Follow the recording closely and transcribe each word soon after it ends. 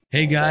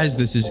Hey guys,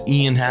 this is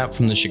Ian Happ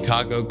from the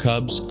Chicago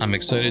Cubs. I'm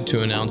excited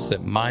to announce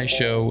that my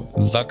show,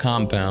 The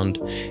Compound,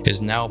 is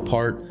now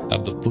part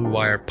of the Blue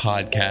Wire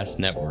Podcast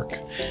Network.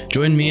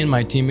 Join me and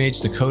my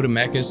teammates Dakota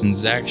Mekas and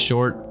Zach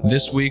Short.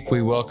 This week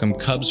we welcome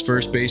Cubs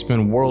first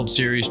baseman, World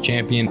Series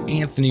champion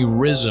Anthony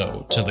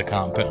Rizzo to The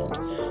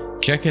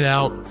Compound. Check it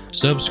out,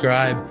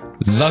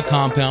 subscribe, The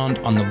Compound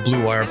on the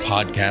Blue Wire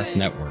Podcast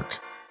Network.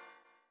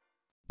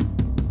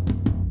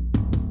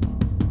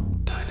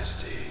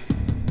 Dynasty.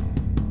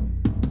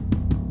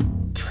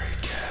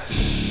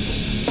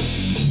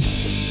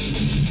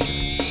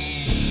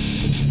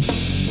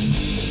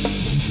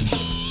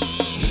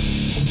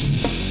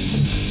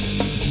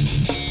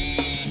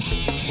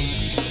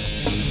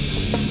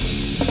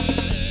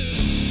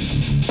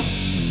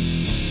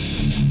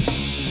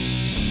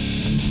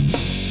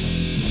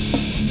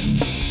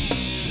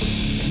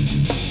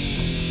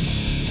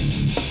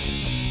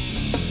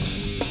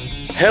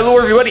 Hello,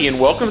 everybody, and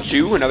welcome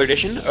to another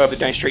edition of the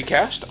Dynasty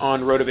TradeCast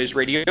on RotoViz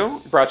Radio,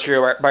 brought to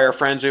you by our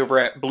friends over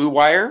at Blue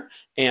Wire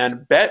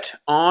and Bet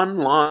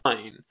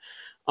Online.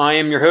 I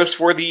am your host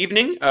for the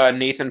evening,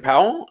 Nathan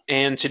Powell,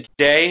 and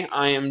today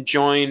I am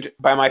joined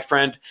by my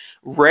friend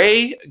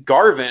Ray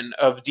Garvin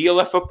of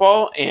DLF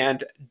Football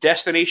and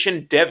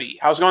Destination Devy.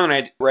 How's it going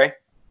tonight, Ray?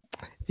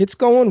 It's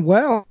going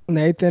well,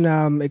 Nathan.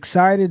 I'm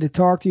excited to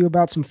talk to you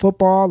about some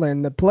football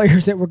and the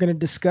players that we're going to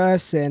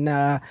discuss and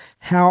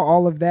how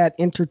all of that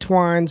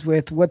intertwines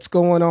with what's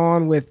going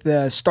on with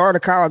the start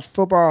of college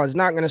football. Is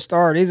not going to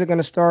start. Is it going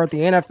to start? The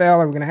NFL,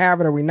 are we going to have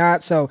it? Are we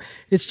not? So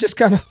it's just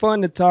kind of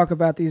fun to talk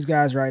about these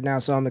guys right now,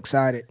 so I'm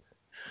excited.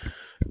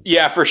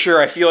 Yeah, for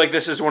sure. I feel like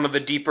this is one of the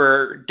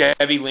deeper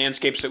Devy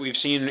landscapes that we've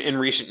seen in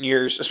recent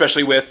years,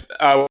 especially with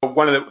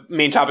one of the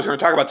main topics we're going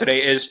to talk about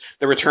today is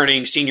the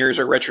returning seniors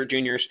or redshirt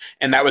juniors,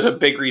 and that was a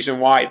big reason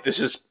why this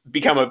has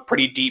become a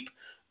pretty deep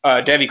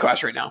Devy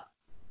class right now.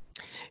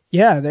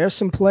 Yeah, there's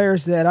some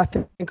players that I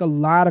think a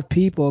lot of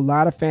people, a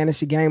lot of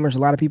fantasy gamers, a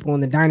lot of people in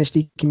the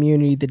Dynasty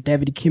community, the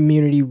Devy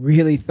community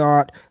really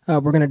thought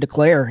were going to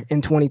declare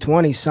in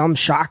 2020. Some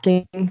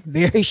shocking,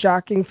 very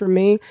shocking for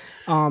me,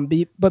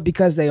 but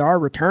because they are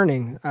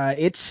returning.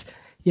 It's,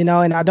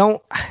 and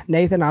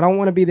Nathan, I don't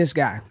want to be this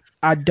guy.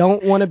 I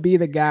don't want to be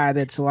the guy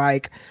that's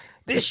like,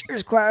 this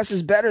year's class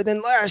is better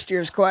than last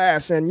year's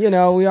class. And,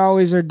 we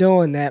always are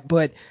doing that.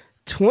 But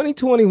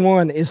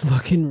 2021 is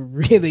looking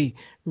really,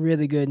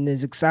 really good. And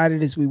as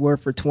excited as we were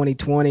for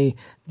 2020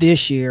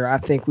 this year, I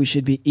think we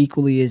should be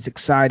equally as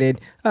excited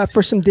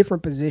for some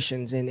different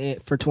positions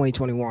for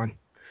 2021.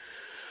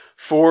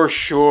 For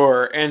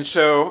sure. And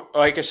so,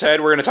 like I said,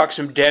 we're going to talk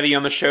some Devy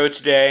on the show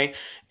today.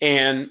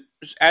 And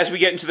as we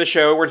get into the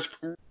show, we're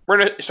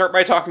going to start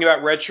by talking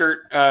about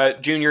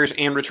redshirt juniors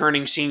and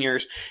returning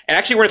seniors. And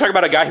actually, we're going to talk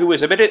about a guy who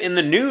was a bit in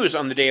the news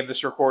on the day of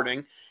this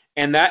recording,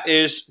 and that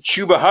is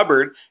Chuba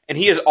Hubbard, and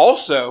he is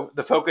also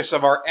the focus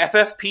of our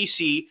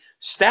FFPC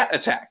stat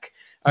attack.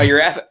 Your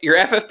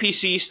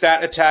FFPC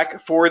stat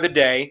attack for the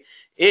day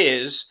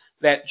is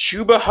that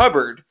Chuba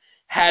Hubbard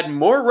had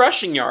more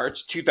rushing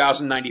yards,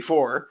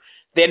 2,094,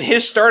 than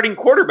his starting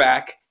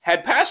quarterback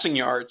had passing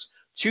yards,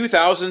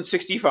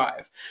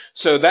 2,065.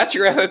 So that's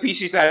your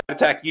FFPC stat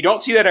attack. You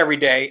don't see that every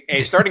day.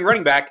 A starting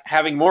running back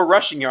having more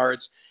rushing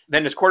yards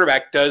than his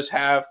quarterback does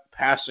have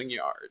passing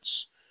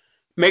yards.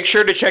 Make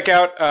sure to check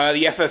out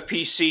the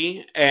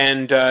FFPC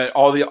and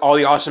all the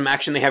awesome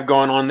action they have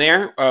going on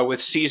there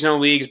with seasonal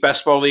leagues,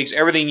 best ball leagues,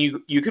 everything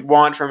you could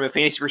want from a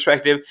fantasy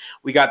perspective.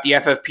 We got the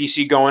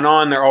FFPC going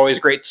on. They're always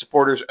great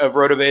supporters of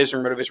RotoViz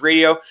and RotoViz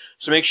Radio.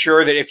 So make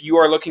sure that if you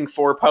are looking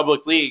for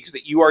public leagues,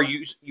 that you are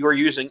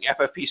using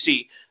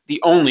FFPC, the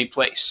only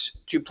place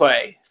to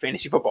play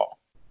fantasy football.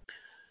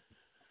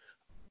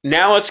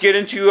 Now let's get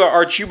into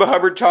our Chuba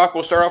Hubbard talk.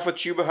 We'll start off with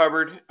Chuba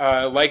Hubbard.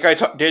 Like I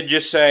did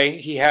just say,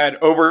 he had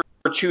over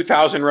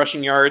 2,000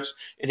 rushing yards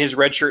in his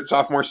redshirt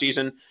sophomore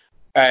season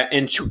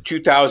in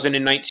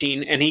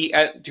 2019. And he,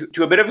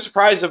 to a bit of a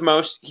surprise of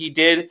most, he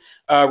did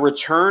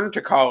return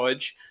to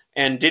college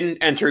and didn't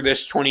enter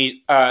this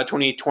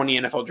 2020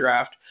 NFL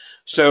draft.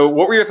 So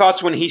what were your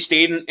thoughts when he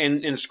stayed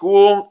in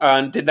school?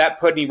 Did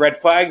that put any red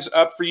flags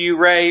up for you,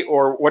 Ray?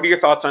 Or what are your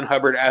thoughts on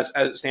Hubbard as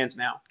it stands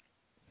now?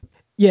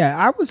 Yeah,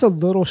 I was a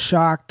little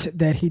shocked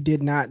that he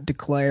did not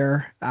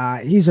declare.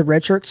 He's a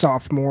redshirt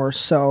sophomore,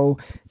 so,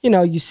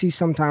 you see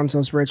sometimes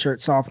those redshirt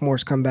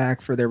sophomores come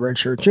back for their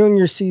redshirt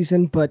junior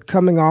season, but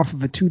coming off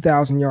of a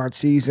 2,000-yard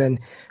season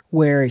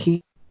where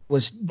he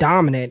was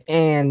dominant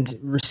and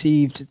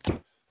received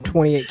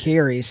 28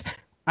 carries,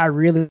 I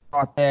really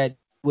thought that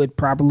would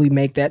probably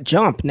make that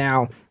jump.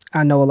 Now,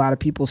 I know a lot of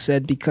people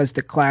said because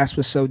the class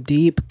was so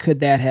deep, could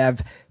that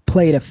have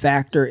played a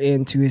factor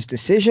into his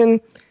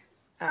decision?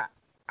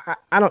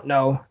 I don't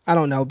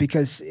know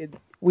because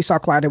we saw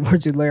Clyde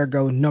Edwards-Helaire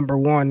go number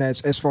one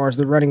as far as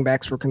the running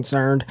backs were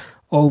concerned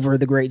over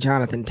the great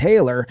Jonathan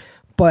Taylor.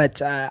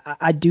 But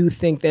I do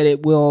think that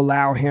it will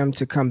allow him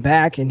to come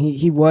back. And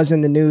he was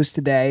in the news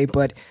today,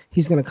 but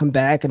he's going to come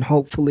back and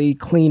hopefully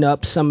clean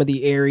up some of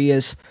the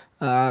areas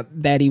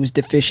that he was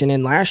deficient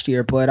in last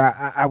year. But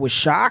I was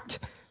shocked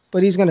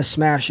but he's going to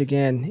smash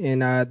again in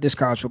this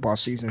college football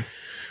season.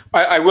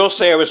 I will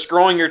say I was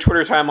scrolling your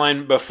Twitter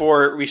timeline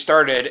before we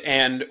started,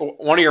 and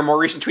one of your more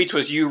recent tweets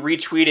was you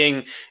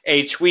retweeting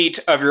a tweet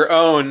of your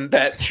own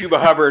that Chuba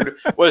Hubbard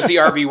was the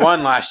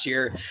RB1 last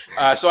year.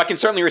 So I can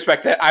certainly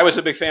respect that. I was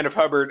a big fan of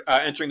Hubbard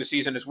entering the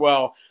season as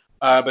well,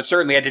 but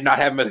certainly I did not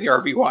have him as the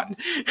RB1.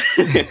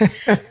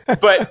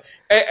 But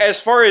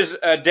as far as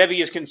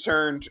Devy is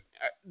concerned,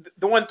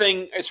 the one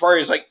thing as far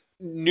as like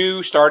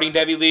new starting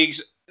Devy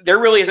leagues, there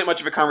really isn't much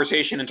of a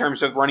conversation in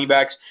terms of running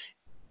backs.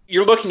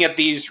 You're looking at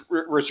these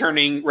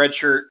returning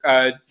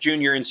redshirt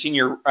junior and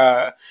senior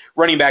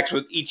running backs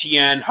with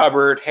Etienne,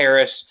 Hubbard,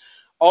 Harris.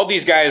 All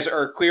these guys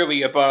are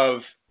clearly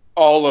above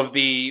all of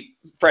the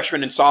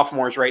freshmen and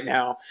sophomores right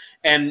now.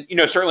 And,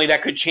 certainly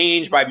that could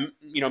change by,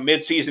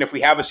 mid-season if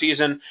we have a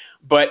season.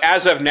 But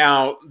as of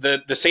now,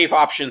 the safe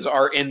options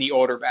are in the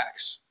older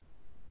backs.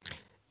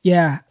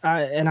 Yeah,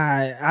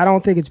 I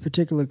don't think it's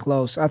particularly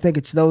close. I think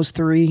it's those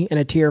three in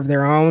a tier of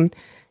their own.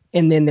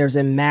 And then there's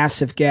a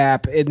massive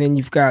gap, and then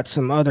you've got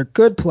some other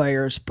good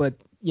players, but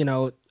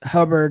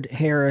Hubbard,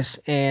 Harris,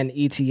 and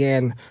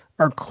Etienne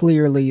are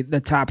clearly the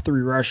top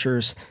three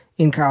rushers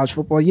in college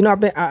football.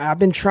 I've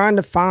been trying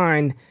to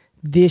find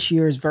this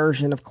year's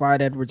version of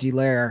Clyde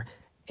Edwards-Helaire,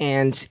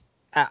 and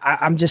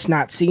I'm just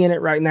not seeing it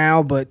right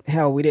now. But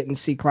hell, we didn't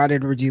see Clyde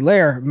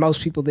Edwards-Helaire.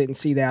 Most people didn't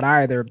see that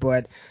either.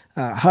 But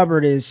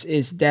Hubbard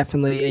is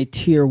definitely a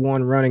tier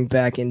one running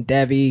back in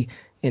Devy.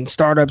 In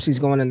startups, he's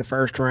going in the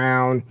first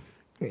round.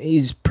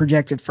 He's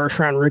projected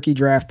first-round rookie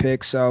draft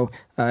pick, so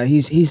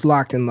he's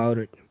locked and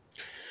loaded.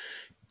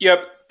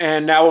 Yep,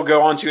 and now we'll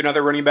go on to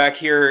another running back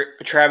here.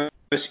 Travis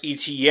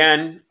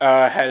Etienne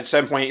had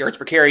 7.8 yards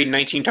per carry,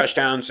 19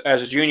 touchdowns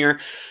as a junior,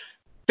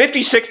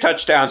 56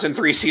 touchdowns in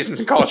 3 seasons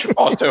in college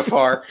football so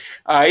far.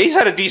 He's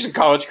had a decent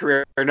college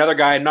career. Another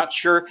guy, I'm not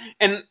sure.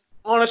 And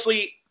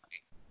honestly,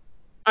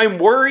 I'm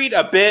worried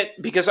a bit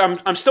because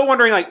I'm still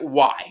wondering, like,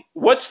 why?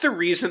 What's the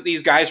reason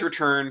these guys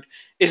returned?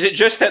 Is it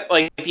just that,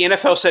 like, the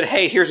NFL said,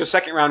 hey, here's a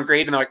second-round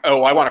grade, and they're like,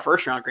 oh, I want a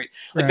first-round grade?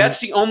 Like, That's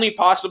the only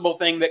possible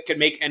thing that could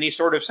make any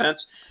sort of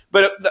sense.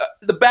 But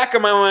the back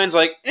of my mind's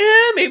like,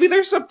 maybe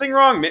there's something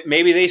wrong.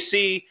 Maybe they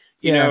see,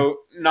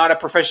 not a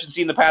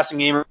proficiency in the passing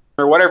game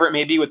or whatever it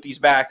may be with these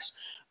backs.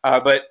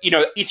 But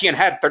Etienne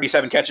had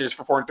 37 catches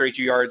for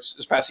 432 yards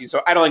this past season,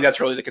 so I don't think that's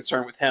really the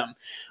concern with him.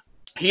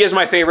 He is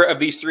my favorite of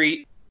these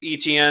three,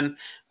 Etienne,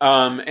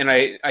 and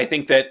I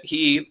think that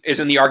he is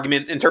in the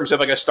argument in terms of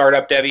like a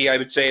startup Devy. I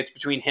would say it's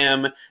between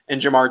him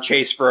and Jamar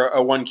Chase for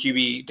a 1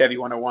 QB Devy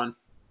 101.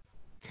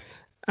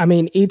 I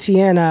mean,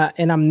 Etienne,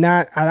 and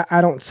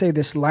I don't say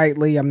this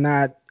lightly.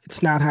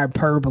 It's not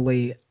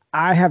hyperbole.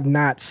 I have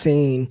not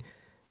seen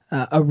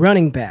a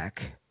running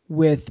back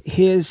with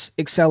his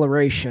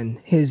acceleration,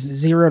 his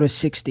 0 to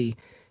 60,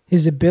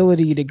 his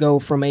ability to go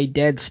from a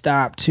dead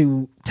stop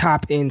to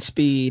top end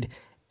speed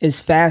as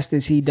fast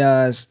as he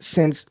does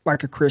since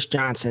like a Chris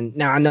Johnson.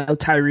 Now, I know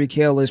Tyreek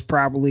Hill is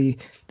probably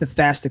the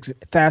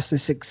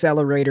fastest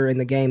accelerator in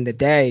the game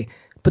today,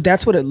 but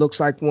that's what it looks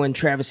like when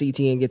Travis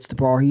Etienne gets the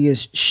ball. He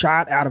is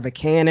shot out of a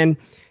cannon.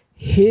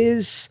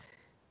 His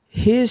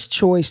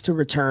choice to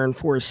return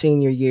for his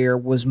senior year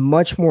was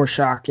much more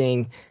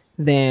shocking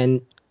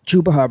than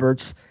Chuba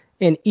Hubbard's,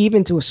 and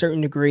even to a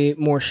certain degree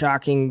more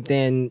shocking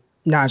than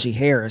Najee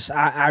Harris.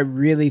 I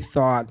really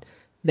thought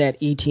that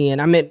Etienne,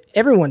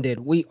 everyone did.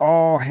 We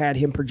all had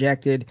him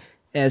projected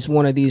as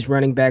one of these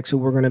running backs who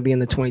were going to be in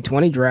the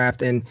 2020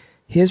 draft, and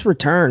his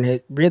return,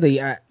 it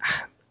really,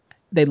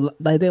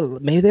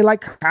 maybe they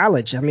like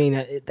college. I mean,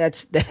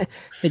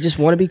 they just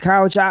want to be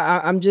college.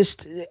 I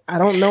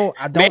don't know.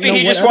 Maybe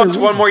he just wants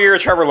one more year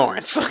of Trevor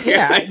Lawrence.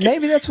 Yeah,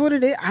 maybe that's what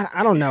it is.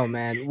 I don't know,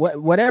 man.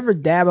 Whatever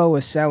Dabo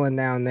was selling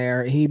down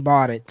there, he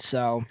bought it.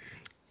 So,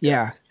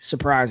 yeah,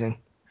 surprising.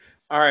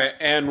 All right,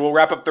 and we'll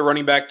wrap up the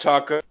running back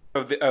talk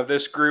of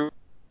this group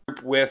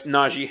with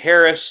Najee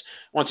Harris.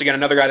 Once again,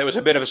 another guy that was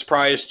a bit of a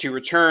surprise to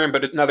return,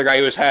 but another guy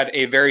who has had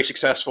a very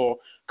successful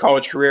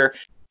college career.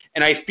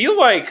 And I feel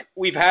like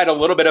we've had a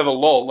little bit of a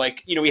lull.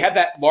 Like, we had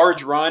that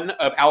large run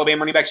of Alabama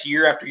running backs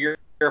year after year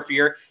after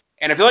year.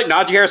 And I feel like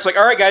Najee Harris is like,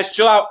 all right, guys,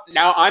 chill out.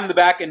 Now I'm the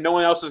back and no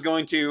one else is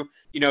going to,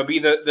 be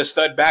the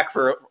stud back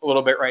for a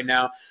little bit right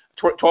now.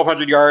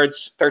 1,200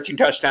 yards, 13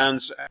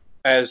 touchdowns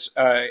as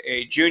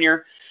a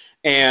junior.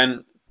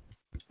 And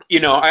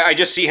I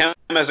just see him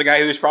as a guy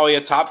who's probably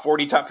a top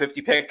 40, top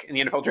 50 pick in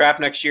the NFL draft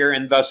next year,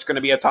 and thus going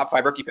to be a top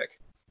 5 rookie pick.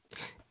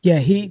 Yeah,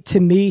 to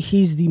me,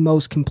 he's the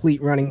most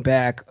complete running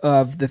back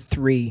of the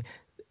three.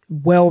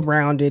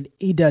 Well-rounded.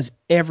 He does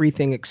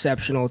everything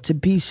exceptional. To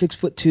be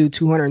 6'2",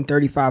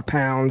 235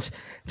 pounds,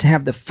 to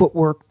have the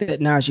footwork that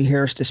Najee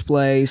Harris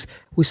displays.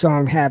 We saw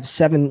him have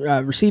 7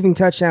 receiving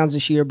touchdowns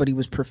this year, but he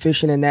was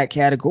proficient in that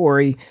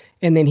category.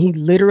 And then he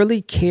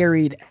literally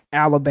carried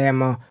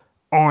Alabama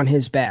on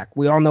his back.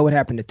 We all know what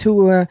happened to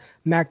Tua.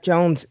 Mac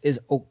Jones is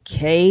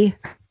okay,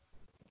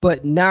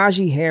 but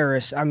Najee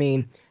Harris,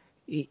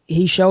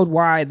 he showed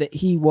why that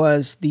he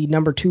was the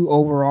number 2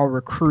 overall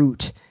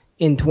recruit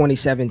in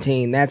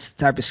 2017. That's the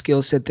type of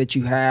skill set that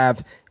you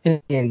have.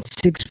 And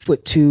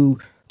 6'2",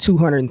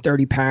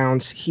 230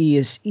 pounds. He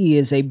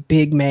is a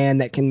big man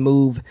that can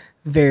move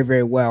very,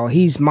 very well.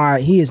 He is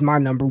my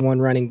number one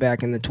running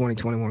back in the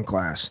 2021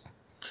 class.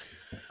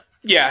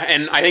 Yeah,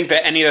 and I think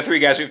that any of the three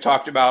guys we've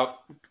talked about,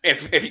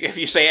 if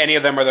you say any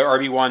of them are the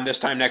RB1 this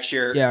time next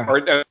year, Yeah.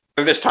 or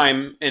this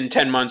time in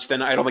 10 months,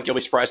 then I don't think you'll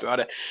be surprised about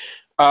it.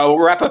 We'll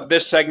wrap up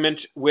this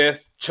segment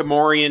with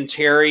Tamorrion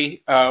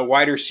Terry,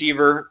 wide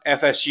receiver,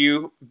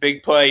 FSU,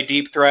 big play,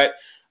 deep threat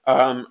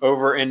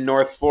over in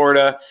North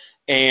Florida.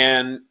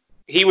 And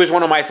he was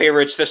one of my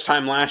favorites this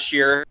time last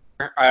year.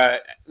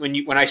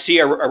 When I see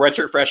a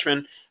redshirt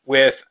freshman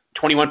with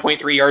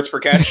 21.3 yards per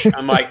catch,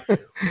 I'm like,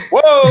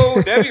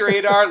 whoa, Devy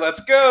radar,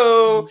 let's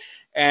go.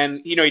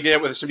 And, he did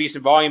it with some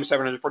decent volume,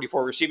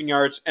 744 receiving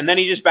yards. And then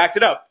he just backed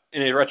it up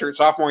in his redshirt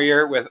sophomore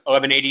year with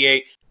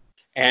 1188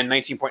 and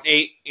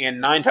 19.8 and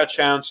 9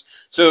 touchdowns.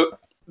 So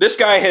this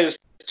guy has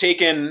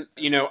taken,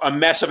 a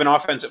mess of an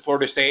offense at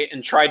Florida State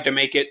and tried to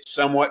make it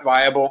somewhat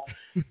viable.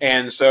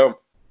 And so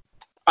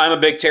I'm a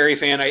big Terry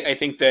fan. I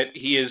think that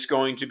he is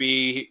going to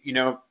be,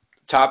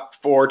 top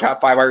 4,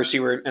 top 5 wide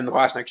receiver in the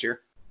class next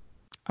year.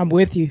 I'm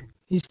with you.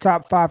 He's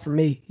top 5 for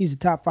me. He's a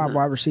top 5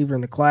 wide receiver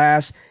in the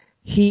class.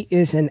 He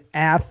is an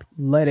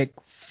athletic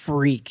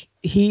freak.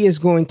 He is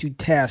going to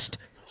test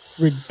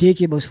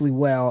ridiculously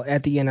well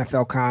at the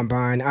NFL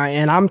Combine.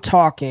 And I'm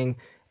talking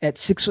at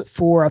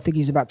 6'4", I think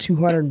he's about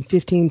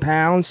 215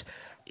 pounds.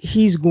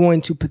 He's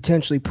going to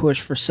potentially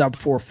push for sub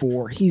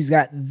 4.4. He's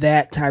got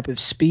that type of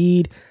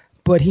speed,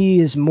 but he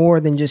is more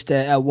than just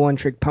a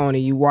one-trick pony.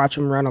 You watch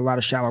him run a lot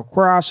of shallow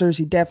crossers.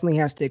 He definitely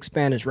has to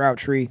expand his route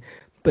tree.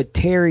 But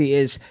Terry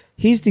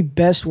he's the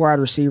best wide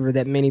receiver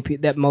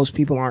that most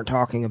people aren't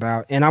talking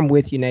about. And I'm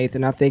with you,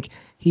 Nathan. I think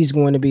he's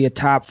going to be a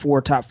top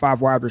 4, top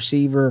 5 wide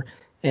receiver.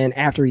 And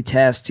after he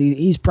tests,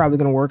 he's probably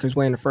going to work his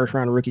way in the first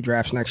round of rookie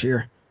drafts next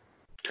year.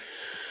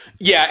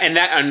 Yeah,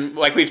 and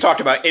like we've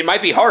talked about, it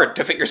might be hard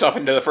to fit yourself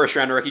into the first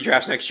round of rookie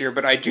drafts next year,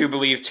 but I do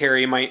believe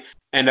Terry might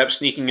end up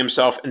sneaking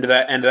himself into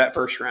that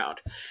first round.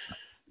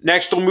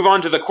 Next, we'll move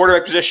on to the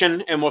quarterback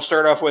position, and we'll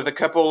start off with a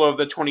couple of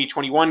the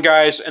 2021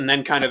 guys and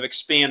then kind of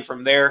expand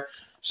from there.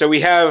 So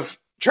we have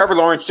Trevor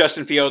Lawrence,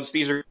 Justin Fields.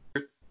 These are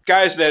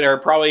guys that are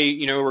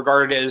probably,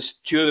 regarded as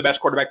two of the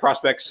best quarterback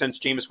prospects since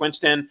Jameis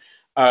Winston,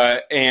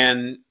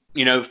 and,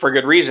 for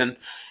good reason.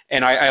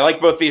 And I like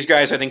both these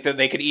guys. I think that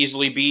they could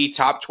easily be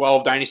top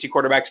 12 dynasty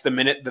quarterbacks the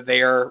minute that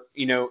they are,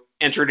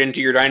 entered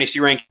into your dynasty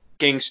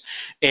rankings.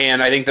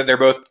 And I think that they're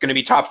both going to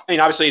be top. I mean,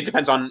 obviously it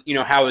depends on,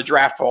 how the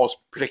draft falls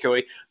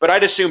particularly, but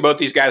I'd assume both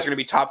these guys are going to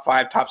be top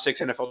 5, top 6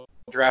 NFL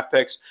draft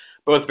picks,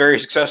 both very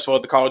successful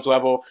at the college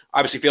level.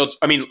 Obviously Fields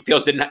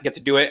did not get to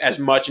do it as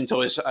much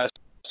until his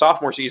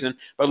sophomore season,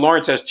 but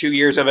Lawrence has 2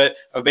 years of it,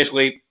 of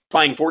basically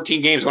playing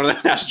 14 games, one of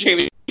the national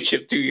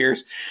championship 2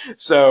 years.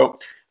 So,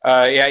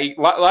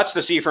 lots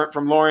to see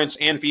from Lawrence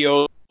and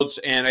Fields,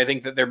 and I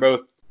think that they're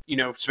both,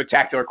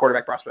 spectacular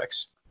quarterback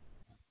prospects.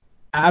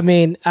 I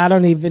mean, I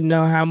don't even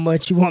know how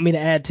much you want me to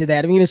add to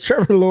that. I mean, it's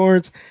Trevor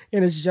Lawrence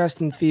and it's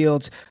Justin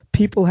Fields.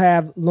 People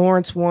have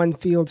Lawrence 1,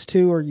 Fields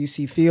 2, or you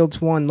see Fields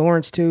 1,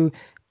 Lawrence 2.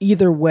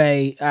 Either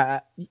way,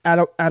 I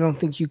don't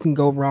think you can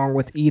go wrong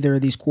with either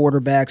of these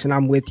quarterbacks, and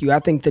I'm with you. I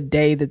think the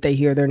day that they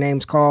hear their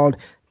names called,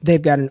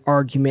 they've got an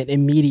argument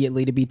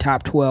immediately to be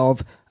top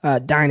 12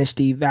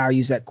 dynasty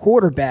values at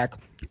quarterback.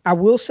 I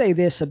will say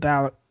this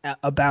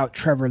about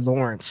Trevor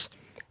Lawrence,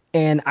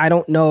 and I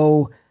don't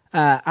know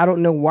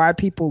why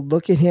people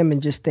look at him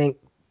and just think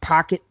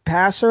pocket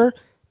passer,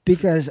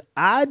 because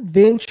I'd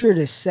venture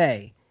to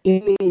say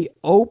in the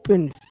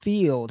open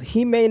field,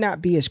 he may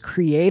not be as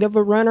creative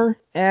a runner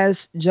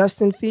as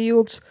Justin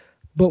Fields,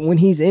 but when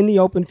he's in the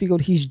open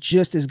field, he's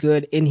just as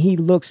good, and he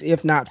looks,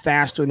 if not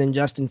faster than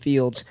Justin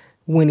Fields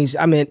when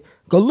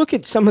go look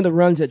at some of the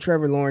runs that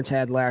Trevor Lawrence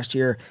had last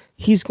year.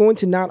 He's going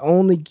to not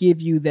only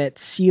give you that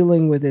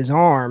ceiling with his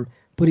arm,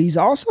 but he's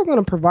also going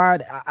to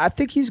provide, I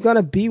think he's going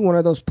to be one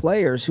of those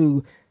players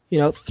who,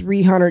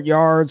 300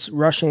 yards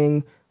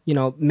rushing,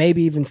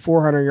 maybe even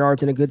 400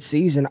 yards in a good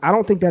season. I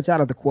don't think that's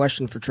out of the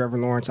question for Trevor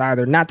Lawrence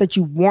either. Not that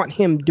you want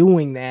him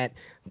doing that,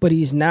 but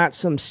he's not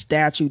some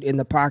statue in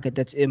the pocket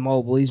that's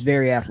immobile. He's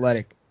very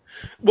athletic.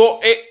 Well,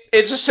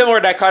 it's a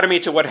similar dichotomy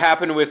to what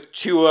happened with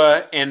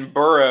Tua and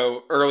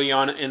Burrow early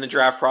on in the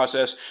draft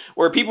process,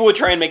 where people would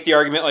try and make the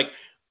argument like,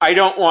 I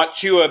don't want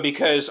Tua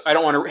because I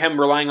don't want him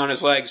relying on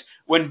his legs,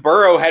 when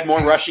Burrow had more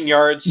rushing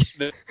yards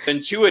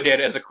than Tua did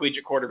as a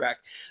collegiate quarterback.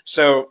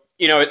 So,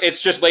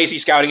 it's just lazy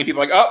scouting, and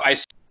people are like, oh, I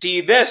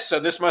see this,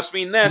 so this must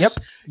mean this.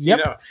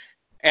 Yep.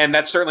 And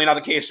that's certainly not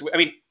the case. I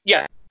mean,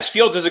 yeah,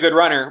 Fields is a good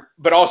runner,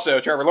 but also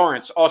Trevor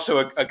Lawrence,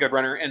 also a good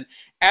runner. And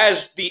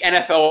as the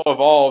NFL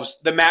evolves,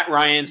 the Matt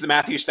Ryans, the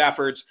Matthew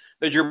Staffords,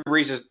 the Drew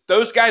Breeses,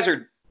 those guys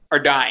are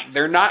dying.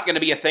 They're not going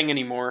to be a thing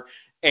anymore.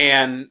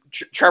 And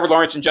Trevor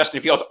Lawrence and Justin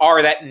Fields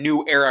are that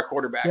new era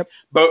quarterback. Yep.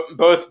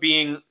 Both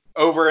being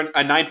over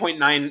a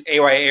 9.9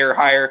 AYA or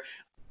higher.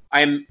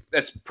 I am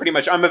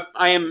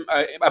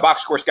a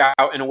box score scout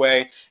in a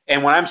way,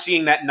 and when I'm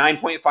seeing that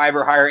 9.5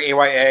 or higher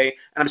AYA, and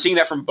I'm seeing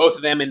that from both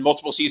of them in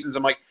multiple seasons,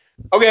 I'm like,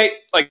 Okay,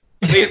 like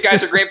these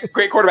guys are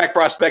great quarterback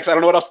prospects. I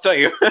don't know what else to tell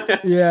you.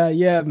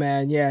 Yeah,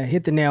 man. Yeah,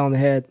 hit the nail on the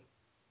head.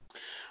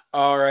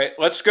 All right,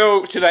 let's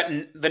go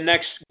to the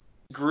next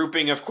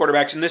grouping of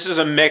quarterbacks, and this is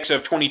a mix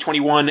of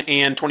 2021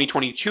 and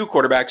 2022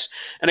 quarterbacks.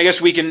 And I guess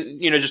we can,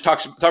 just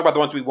talk about the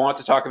ones we want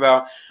to talk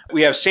about.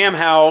 We have Sam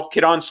Howell,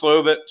 Kidon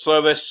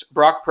Slovis,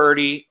 Brock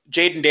Purdy,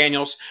 Jaden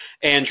Daniels,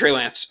 and Trey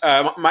Lance.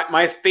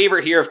 My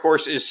favorite here, of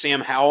course, is Sam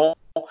Howell.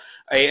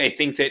 I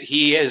think that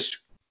he is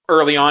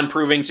early on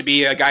proving to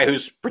be a guy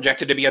who's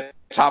projected to be a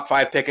top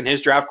 5 pick in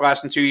his draft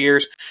class in 2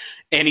 years.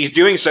 And he's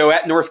doing so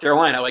at North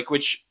Carolina,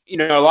 which,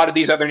 a lot of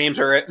these other names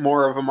are at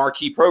more of a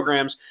marquee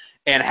programs.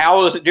 And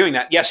Howell isn't doing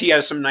that. Yes, he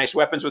has some nice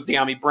weapons with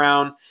De'Ami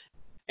Brown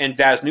and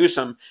Daz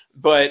Newsome,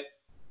 but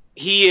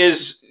he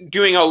is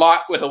doing a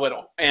lot with a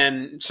little.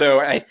 And so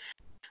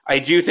I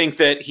do think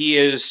that he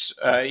is,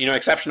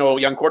 exceptional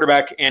young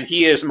quarterback, and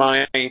he is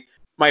my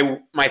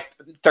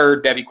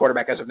third Devy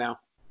quarterback as of now.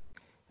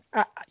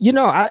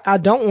 I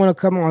don't want to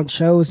come on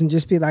shows and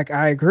just be like,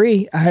 I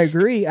agree. But,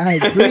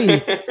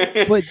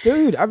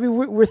 dude, I mean,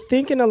 we're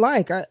thinking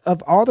alike.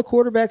 Of all the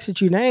quarterbacks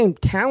that you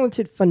named,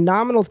 talented,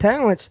 phenomenal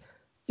talents,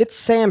 it's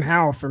Sam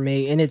Howell for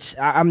me. And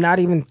I'm not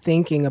even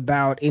thinking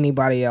about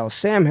anybody else.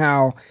 Sam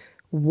Howell,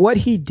 what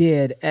he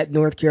did at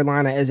North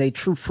Carolina as a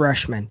true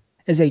freshman,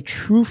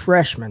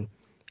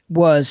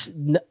 was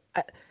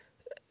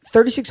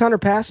 3,600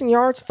 passing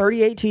yards,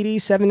 38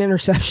 TDs, 7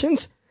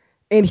 interceptions.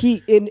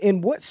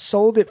 And what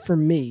sold it for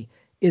me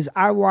is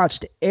I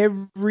watched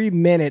every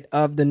minute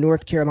of the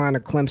North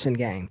Carolina Clemson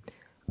game.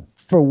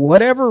 For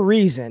whatever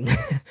reason,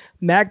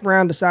 Mac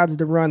Brown decides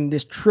to run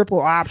this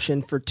triple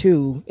option for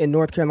 2, and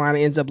North Carolina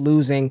ends up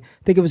losing.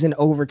 I think it was in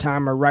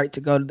overtime or right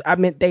to go. I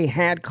mean, they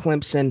had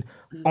Clemson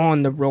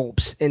on the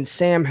ropes, and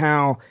Sam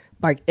Howell,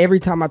 every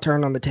time I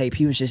turned on the tape,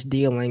 he was just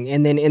dealing.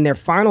 And then in their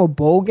final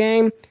bowl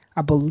game,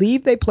 I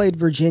believe they played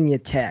Virginia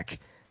Tech.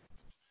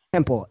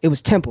 Temple. It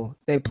was Temple.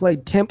 They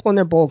played Temple in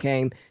their bowl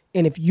game.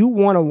 And if you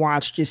want to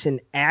watch just an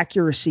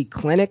accuracy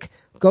clinic,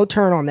 go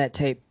turn on that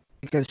tape,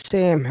 because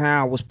Sam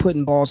Howell was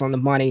putting balls on the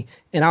money.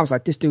 And I was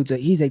like, this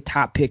he's a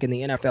top pick in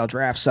the NFL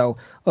draft. So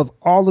of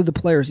all of the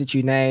players that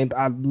you named,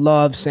 I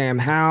love Sam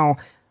Howell.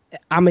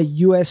 I'm a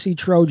USC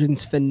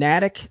Trojans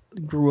fanatic.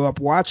 Grew up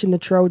watching the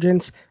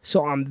Trojans.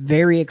 So I'm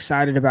very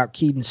excited about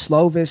Kedon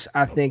Slovis.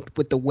 I think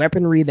with the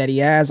weaponry that he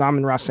has,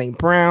 Amon-Ra St.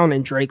 Brown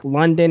and Drake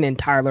London and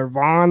Tyler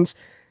Vaughns,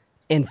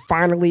 and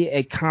finally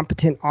a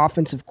competent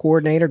offensive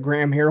coordinator,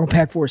 Graham Harrell,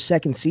 back for his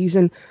second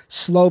season,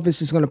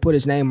 Slovis is going to put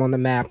his name on the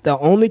map. The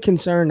only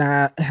concern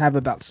I have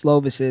about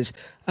Slovis is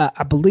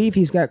I believe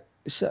he's got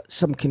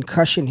some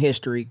concussion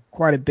history,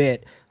 quite a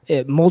bit,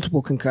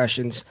 multiple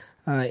concussions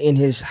in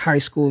his high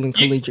school and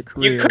collegiate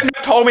career. You couldn't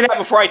have told me that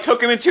before I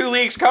took him in 2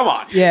 leagues. Come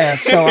on. Yeah,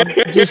 so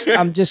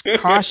I'm just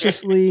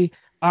cautiously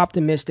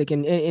optimistic,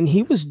 and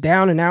he was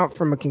down and out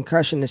from a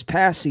concussion this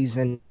past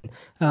season,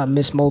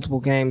 missed multiple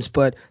games,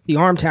 but the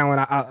arm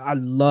talent, I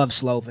love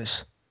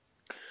Slovis.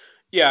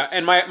 Yeah,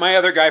 and my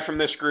other guy from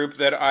this group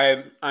that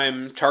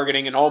I'm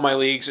targeting in all my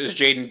leagues is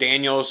Jaden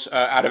Daniels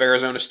out of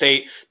Arizona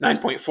State,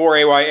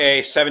 9.4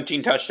 AYA,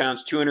 17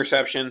 touchdowns, 2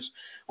 interceptions.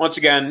 Once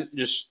again,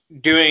 just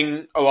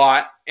doing a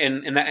lot,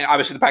 and that,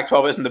 obviously the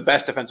Pac-12 isn't the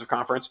best defensive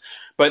conference,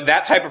 but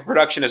that type of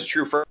production as a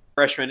true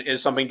freshman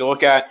is something to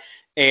look at.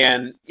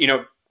 And,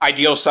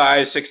 ideal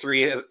size,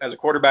 6'3", as a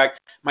quarterback,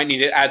 might need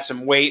to add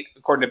some weight.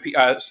 According to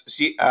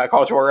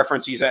College Football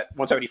Reference, he's at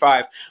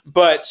 175.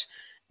 But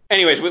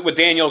anyways, with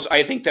Daniels,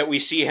 I think that we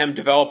see him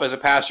develop as a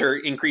passer,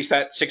 increase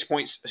that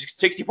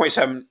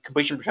 60.7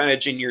 completion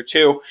percentage in year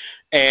 2.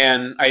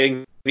 And I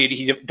think that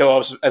he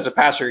develops as a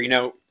passer.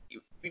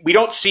 We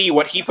don't see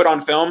what he put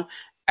on film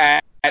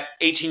at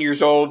 18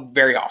 years old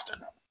very often.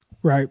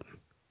 Right.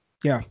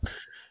 Yeah.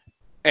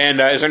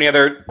 And is there any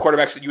other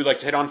quarterbacks that you would like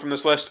to hit on from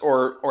this list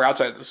or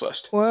outside of this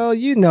list? Well,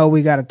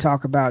 we got to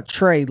talk about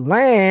Trey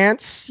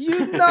Lance.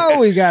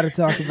 We got to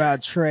talk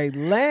about Trey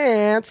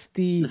Lance,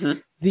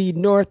 the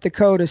North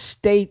Dakota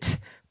State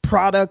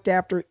product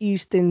after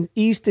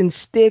Easton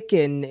Stick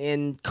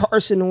and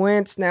Carson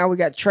Wentz. Now we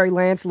got Trey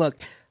Lance. Look,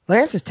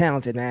 Lance is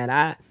talented,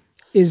 man.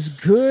 As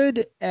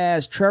good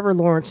as Trevor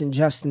Lawrence and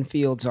Justin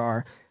Fields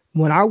are,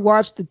 when I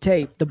watch the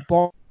tape, the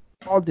ball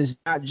does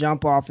not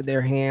jump off of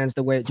their hands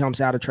the way it jumps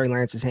out of Trey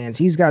Lance's hands.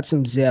 He's got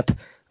some zip.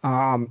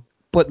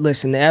 But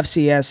listen, the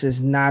FCS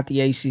is not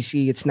the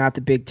ACC. It's not the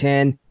Big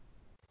Ten.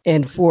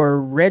 And for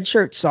a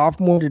redshirt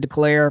sophomore to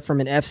declare from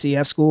an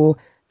FCS school,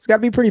 it's got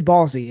to be pretty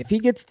ballsy. If he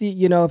gets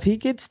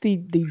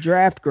the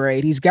draft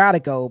grade, he's got to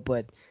go.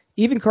 But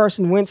even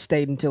Carson Wentz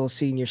stayed until his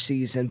senior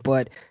season.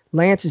 But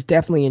Lance is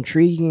definitely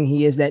intriguing.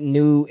 He is that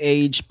new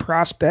age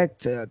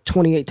prospect,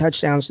 28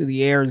 touchdowns through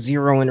the air,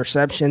 0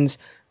 interceptions.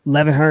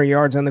 1,100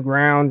 yards on the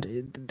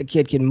ground. The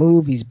kid can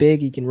move. He's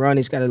big. He can run.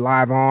 He's got a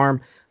live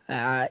arm.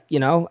 I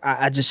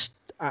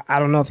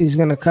don't know if he's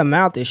going to come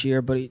out this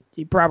year, but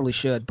he probably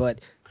should.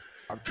 But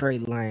Trey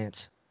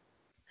Lance.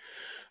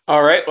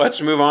 All right, let's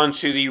move on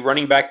to the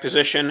running back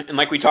position. And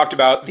like we talked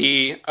about,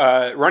 the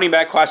running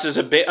back class is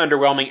a bit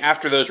underwhelming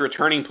after those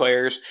returning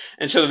players.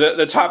 And so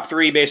the top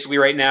three basically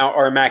right now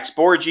are Max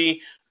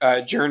Borgi,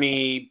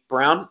 Journey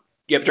Brown.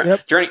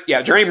 Yep.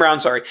 Journey Brown,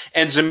 sorry,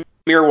 and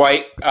Zamir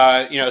White.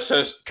 So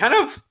it's kind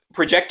of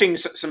projecting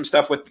some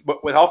stuff with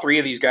all three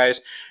of these guys.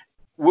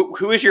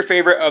 Who is your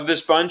favorite of this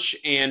bunch,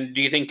 and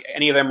do you think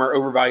any of them are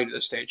overvalued at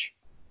this stage?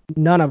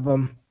 None of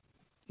them.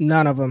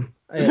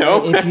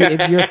 No.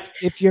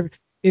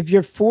 If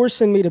you're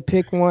forcing me to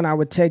pick one, I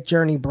would take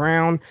Journey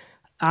Brown.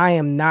 I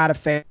am not a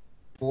fan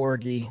of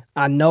Borgie.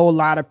 I know a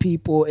lot of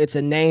people. It's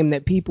a name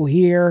that people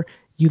hear.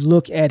 You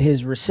look at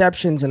his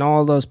receptions and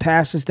all those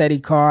passes that he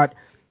caught,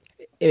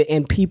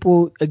 and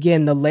people,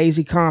 again, the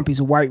lazy comp. He's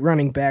a white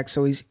running back,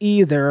 so he's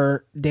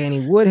either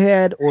Danny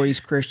Woodhead or he's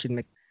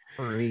Christian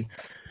McCaffrey.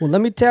 Well,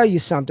 let me tell you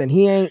something.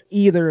 He ain't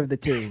either of the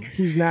two.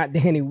 He's not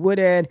Danny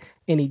Woodhead,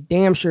 and he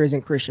damn sure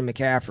isn't Christian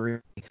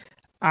McCaffrey.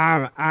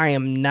 I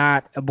am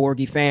not a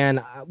Borgie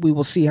fan. We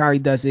will see how he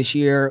does this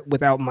year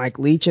without Mike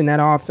Leach in that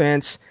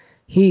offense.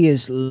 He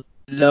is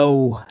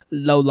low.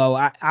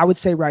 I would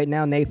say right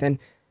now, Nathan,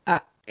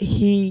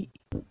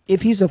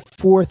 if he's a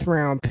fourth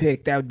round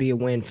pick, that would be a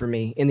win for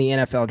me in the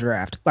NFL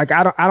draft. Like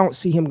I don't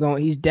see him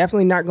going. He's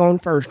definitely not going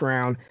first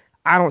round.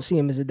 I don't see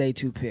him as a day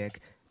 2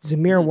 pick.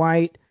 Zamir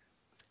White,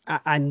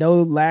 I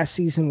know last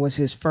season was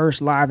his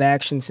first live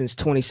action since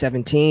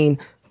 2017,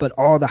 but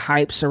all the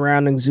hype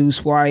surrounding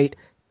Zeus White,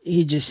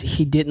 he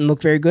didn't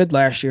look very good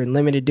last year in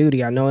limited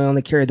duty. I know he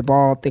only carried the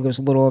ball, I think it was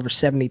a little over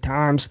 70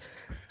 times.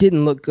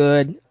 Didn't look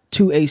good.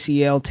 2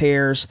 ACL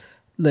tears.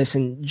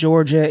 Listen,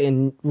 Georgia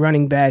in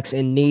running backs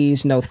and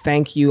knees, no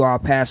thank you. I'll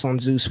pass on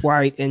Zeus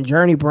White. And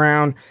Journey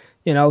Brown,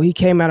 he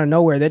came out of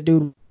nowhere. That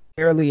dude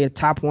barely a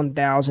top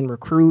 1,000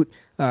 recruit.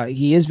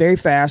 He is very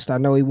fast. I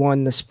know he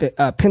won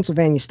the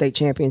Pennsylvania State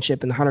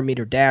Championship in the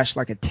 100-meter dash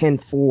like a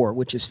 10.4,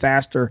 which is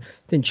faster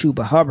than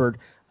Chuba Hubbard.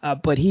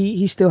 But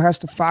he still has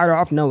to fight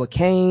off Noah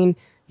Cain.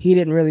 He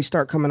didn't really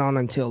start coming on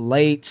until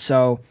late,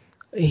 so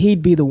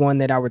he'd be the one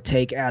that I would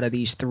take out of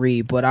these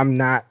three, but I'm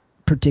not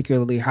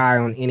particularly high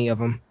on any of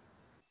them.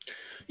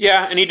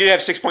 Yeah, and he did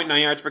have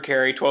 6.9 yards per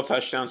carry, 12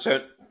 touchdowns,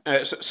 so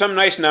some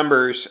nice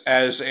numbers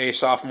as a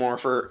sophomore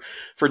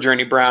for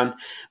Journey Brown.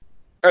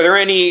 Are there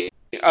any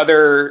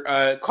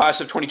other class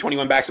of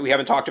 2021 backs that we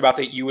haven't talked about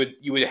that you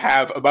would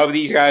have above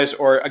these guys,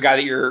 or a guy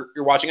that you're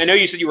watching? I know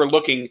you said you were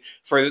looking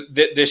for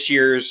this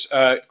year's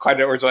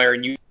Clyde Edwards-Helaire,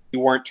 and you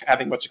weren't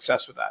having much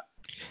success with that.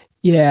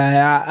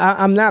 Yeah,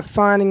 I'm not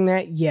finding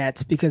that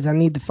yet because I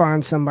need to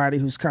find somebody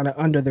who's kind of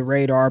under the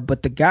radar.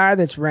 But the guy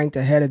that's ranked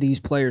ahead of these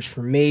players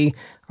for me,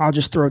 I'll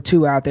just throw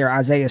two out there.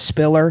 Isaiah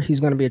Spiller, he's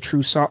going to be a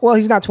true well,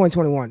 he's not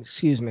 2021,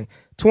 excuse me.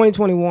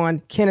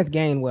 2021, Kenneth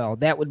Gainwell,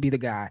 that would be the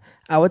guy.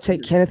 I would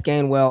take Kenneth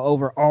Gainwell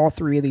over all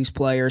three of these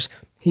players.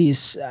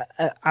 He's,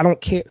 I don't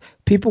care.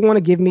 People want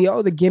to give me,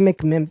 the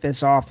gimmick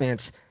Memphis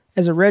offense.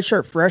 As a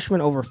redshirt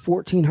freshman, over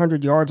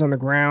 1,400 yards on the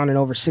ground and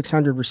over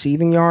 600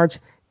 receiving yards.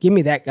 Give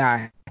me that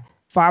guy.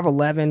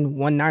 5'11",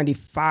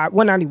 195,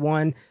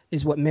 191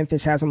 is what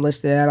Memphis has him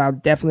listed at. I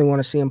definitely want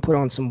to see him put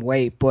on some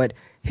weight, but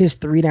his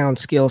 3-down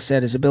skill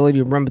set, his ability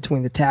to run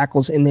between the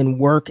tackles and then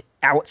work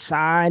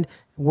outside,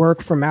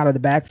 work from out of the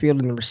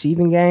backfield in the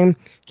receiving game.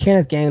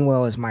 Kenneth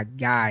Gainwell is my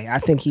guy. I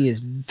think he is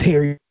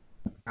very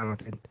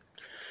talented.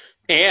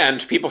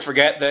 And people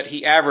forget that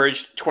he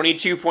averaged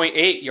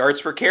 22.8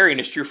 yards per carry in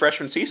his true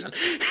freshman season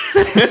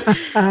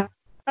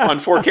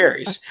on 4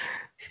 carries.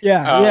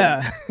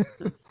 Yeah.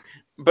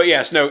 But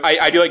yes, no,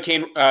 I do like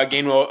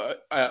Gainwell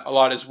a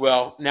lot as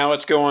well. Now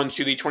let's go on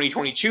to the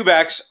 2022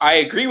 backs. I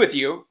agree with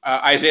you.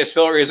 Isaiah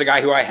Spiller is a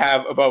guy who I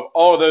have above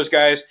all of those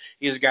guys.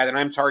 He is a guy that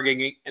I'm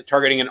targeting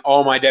in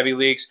all my Devy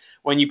leagues.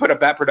 When you put up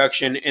that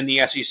production in the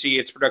SEC,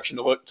 it's production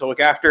to look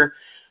after.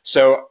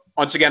 So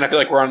once again, I feel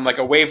like we're on like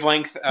a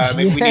wavelength.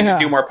 Maybe we need to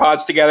do more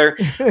pods together.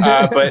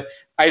 But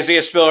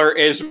Isaiah Spiller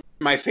is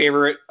my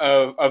favorite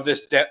of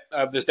this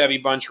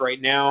Devy bunch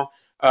right now.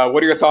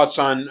 What are your thoughts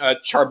on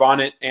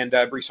Charbonnet and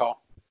Breece Hall?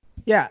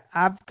 Yeah,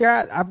 I've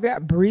got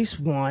Breece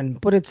 1,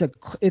 but it's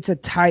a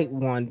tight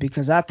one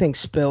because I think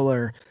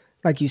Spiller,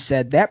 like you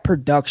said, that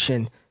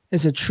production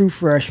as a true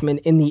freshman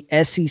in the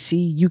SEC,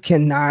 you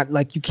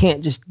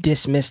can't just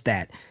dismiss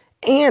that.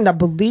 And I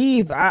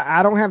believe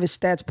I don't have his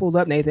stats pulled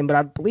up, Nathan, but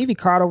I believe he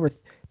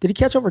did he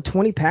catch over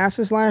 20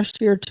 passes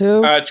last year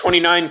too?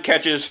 29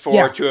 catches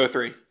for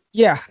 203.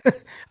 Yeah,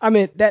 I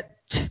mean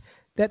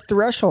that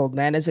threshold,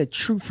 man, as a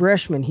true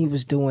freshman, he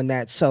was doing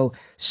that. So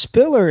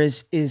Spiller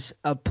is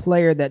a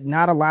player that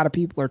not a lot of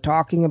people are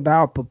talking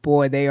about, but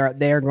boy, they are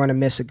going to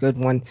miss a good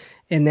one.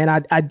 And then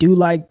I do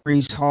like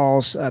Breece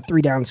Hall's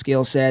 3-down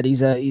skill set.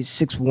 He's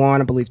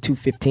 6'1", I believe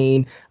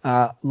 215.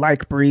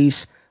 Like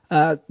Breece,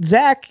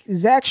 Zach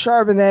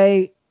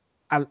Charbonnet,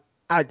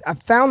 I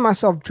found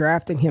myself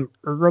drafting him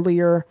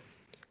earlier.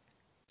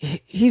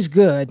 He's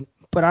good,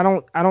 but I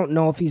don't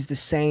know if he's the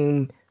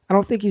same. I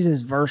don't think he's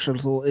as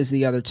versatile as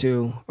the other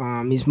two.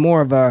 He's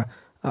more of a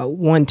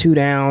 1-2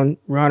 down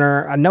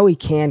runner. I know he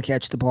can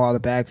catch the ball in the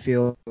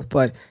backfield,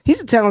 but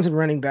he's a talented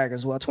running back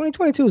as well.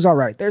 2022 is all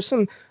right. There's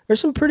some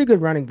pretty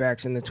good running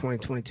backs in the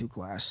 2022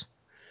 class.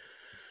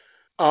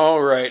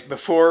 All right.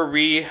 Before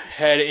we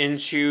head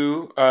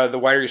into the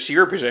wide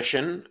receiver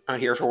position,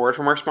 here's a word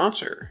from our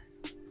sponsor.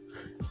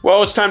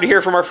 Well, it's time to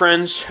hear from our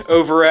friends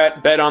over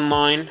at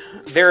BetOnline.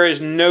 There is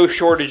no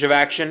shortage of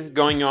action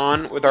going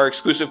on with our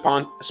exclusive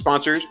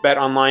sponsors,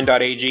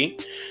 betonline.ag.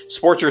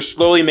 Sports are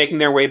slowly making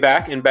their way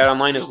back, and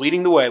BetOnline is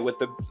leading the way with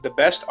the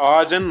best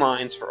odds and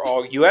lines for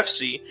all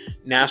UFC,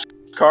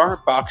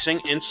 NASCAR,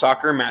 boxing, and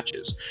soccer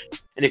matches.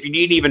 And if you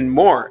need even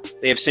more,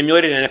 they have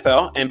simulated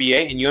NFL,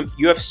 NBA, and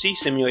UFC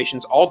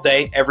simulations all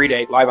day, every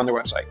day, live on their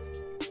website.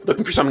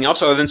 Looking for something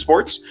else other than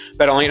sports?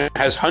 BetOnline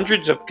has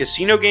hundreds of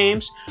casino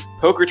games,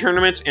 poker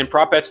tournaments, and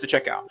prop bets to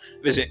check out.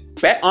 Visit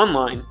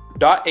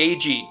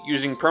betonline.ag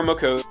using promo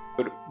code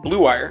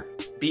BLUEWIRE,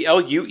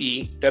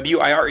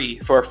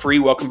 BLUEWIRE, for a free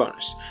welcome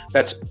bonus.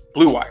 That's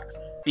BLUEWIRE,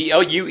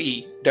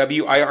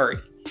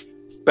 BLUEWIRE.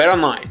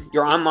 BetOnline,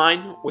 your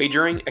online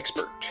wagering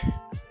expert.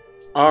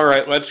 All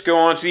right, let's go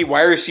on to the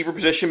wide receiver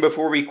position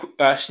before we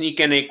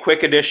sneak in a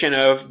quick edition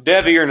of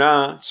Devy or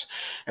Not,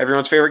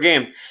 everyone's favorite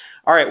game.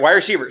 All right, wide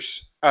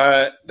receivers.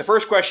 The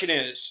first question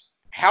is,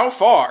 how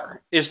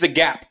far is the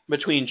gap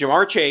between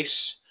Ja'Marr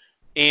Chase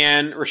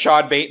and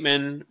Rashad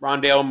Bateman,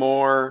 Rondale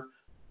Moore,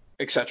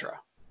 etc.?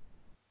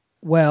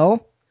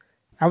 Well,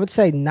 I would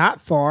say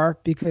not far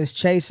because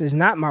Chase is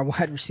not my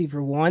wide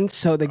receiver one.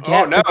 So the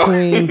gap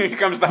between Here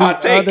comes the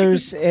hot take.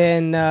 others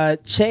and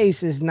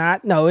Chase is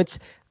not. No,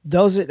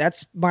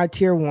 that's my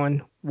tier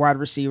one wide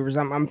receivers.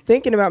 I'm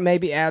thinking about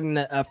maybe adding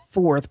a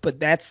fourth, but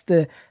that's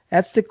the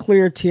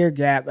clear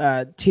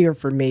tier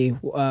for me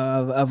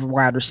of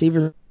wide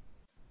receivers.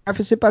 I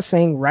preface it by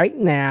saying right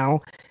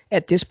now,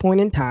 at this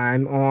point in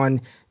time,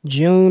 on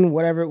June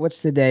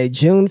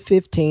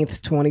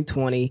 15th,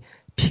 2020,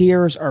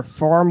 tiers are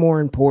far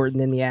more important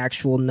than the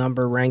actual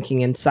number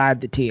ranking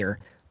inside the tier.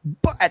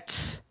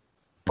 But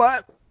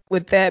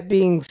with that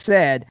being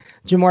said,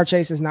 Ja'Marr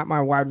Chase is not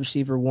my wide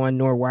receiver one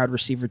nor wide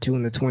receiver two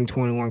in the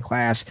 2021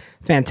 class.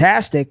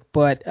 Fantastic,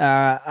 but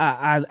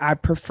I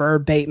prefer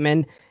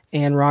Bateman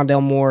and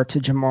Rondale Moore to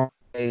Ja'Marr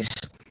Chase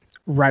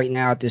right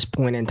now at this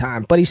point in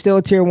time. But he's still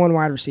a tier one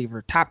wide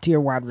receiver, top tier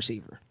wide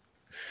receiver.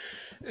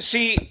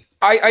 See,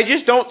 I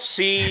just don't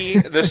see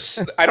this.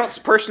 I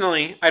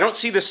don't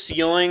see the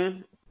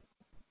ceiling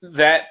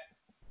that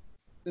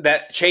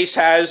Chase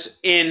has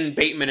in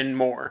Bateman and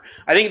Moore.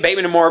 I think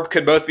Bateman and Moore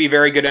could both be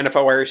very good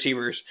NFL wide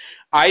receivers.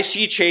 I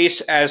see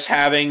Chase as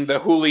having the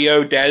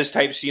Julio Dez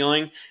type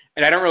ceiling,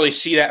 and I don't really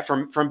see that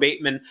from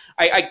Bateman.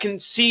 I can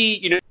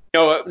see an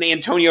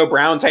Antonio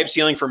Brown type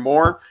ceiling for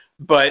Moore,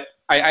 but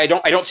I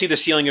don't see the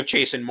ceiling of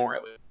Chase and Moore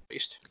at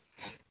least.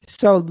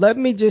 So let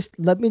me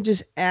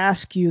just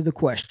ask you the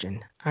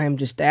question. I am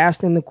just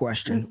asking the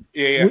question.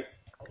 Yeah.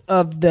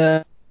 Of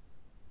the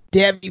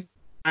Devy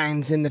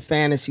minds in the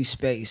fantasy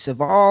space,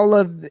 of all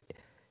of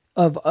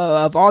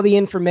all the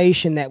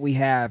information that we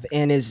have,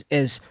 and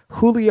as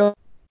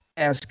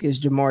Julio-esque as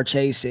Ja'Marr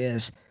Chase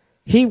is,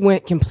 he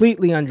went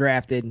completely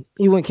undrafted.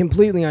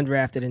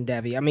 In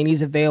Devy. I mean,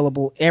 he's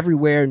available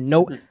everywhere.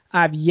 No,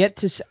 I've yet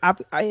to.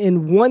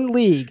 In one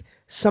league,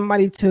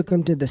 somebody took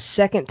him to the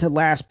second to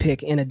last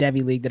pick in a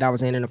Devy league that I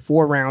was in a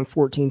 4-round,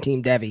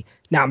 14-team Devy.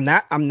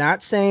 Now, I'm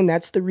not saying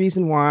that's the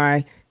reason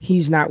why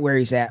he's not where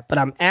he's at, but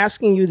I'm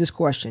asking you this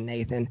question,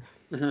 Nathan.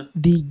 Mm-hmm.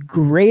 The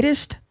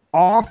greatest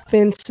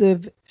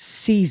offensive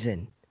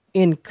season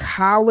in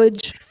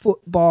college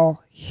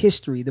football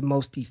history, the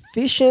most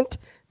efficient,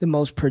 the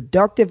most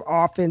productive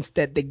offense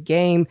that the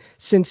game,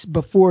 since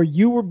before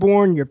you were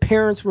born, your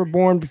parents were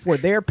born, before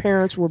their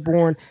parents were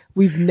born,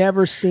 we've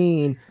never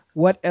seen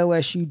what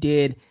LSU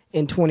did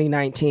in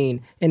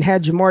 2019. And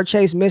had Ja'Marr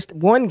Chase missed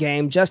one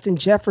game, Justin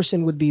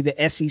Jefferson would be the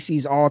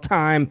SEC's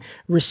all-time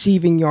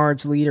receiving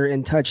yards leader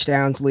and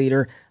touchdowns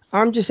leader.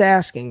 I'm just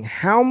asking,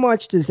 how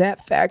much does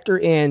that factor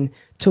in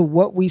to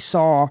what we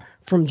saw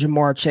from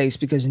Ja'Marr Chase?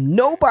 Because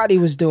nobody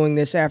was doing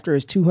this after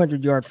his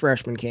 200-yard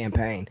freshman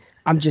campaign.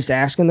 I'm just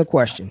asking the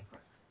question.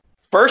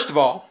 First of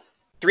all,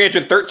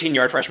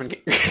 313-yard freshman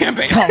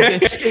campaign. Oh,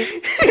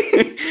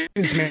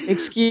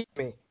 excuse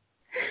me.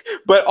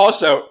 But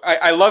also,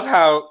 I love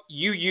how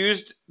you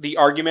used the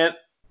argument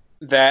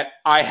that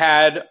I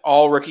had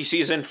all rookie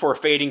season for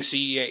fading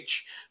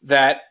CEH.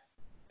 That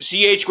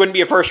CEH wouldn't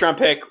be a first-round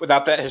pick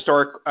without that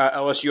historic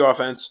LSU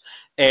offense,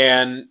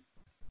 and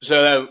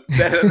so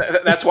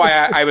that's why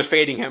I was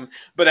fading him.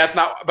 But that's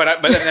not.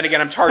 But then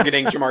again, I'm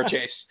targeting Ja'Marr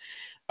Chase.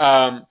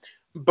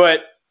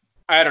 But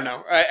I don't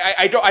know.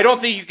 I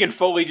don't think you can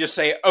fully just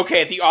say,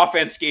 okay, the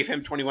offense gave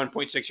him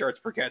 21.6 yards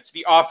per catch.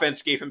 The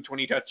offense gave him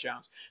 20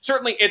 touchdowns.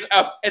 Certainly,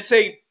 it's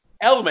a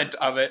element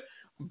of it,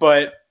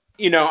 but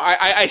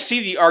I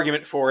see the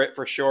argument for it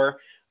for sure.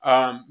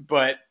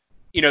 But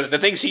the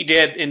things he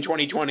did in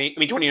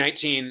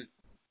 2019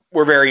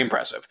 were very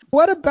impressive.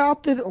 What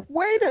about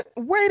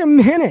wait a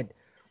minute?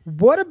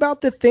 What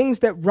about the things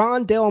that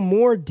Rondale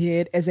Moore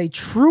did as a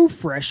true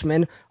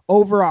freshman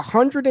over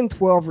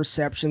 112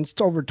 receptions,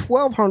 to over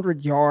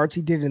 1,200 yards.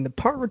 He did it in the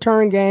punt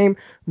return game,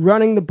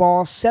 running the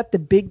ball, set the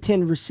Big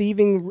Ten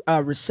receiving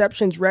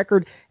receptions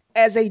record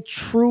as a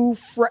true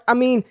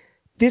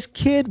this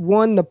kid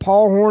won the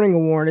Paul Hornung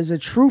Award as a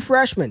true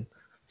freshman.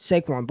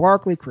 Saquon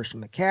Barkley,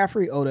 Christian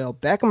McCaffrey, Odell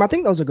Beckham. I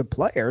think those are good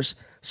players.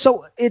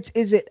 So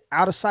is it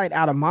out of sight,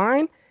 out of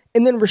mind?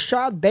 And then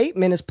Rashad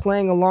Bateman is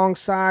playing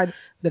alongside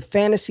the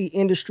fantasy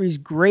industry's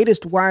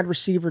greatest wide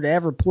receiver to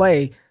ever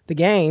play the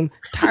game,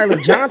 Tyler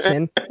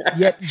Johnson.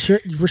 Yet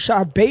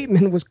Rashad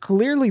Bateman was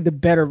clearly the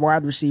better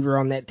wide receiver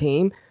on that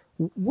team.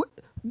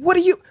 What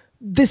do you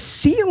 – the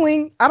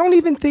ceiling – I don't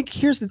even think –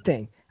 here's the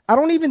thing. I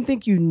don't even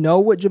think you know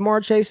what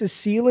Jamar Chase's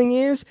ceiling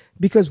is,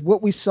 because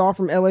what we saw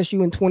from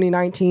LSU in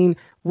 2019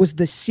 was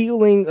the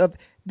ceiling of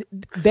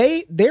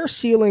their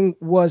ceiling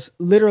was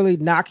literally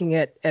knocking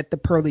at the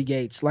pearly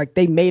gates. Like,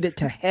 they made it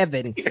to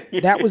heaven.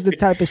 That was the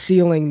type of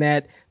ceiling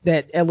that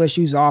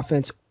LSU's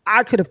offense.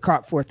 I could have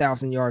caught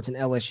 4,000 yards in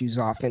LSU's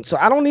offense. So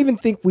I don't even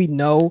think we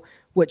know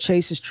what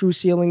Chase's true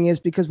ceiling is,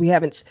 because we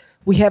haven't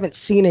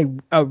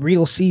seen a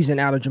real season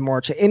out of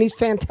Jamar Chase, and he's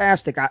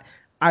fantastic.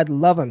 I'd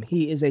love him.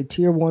 He is a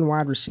tier 1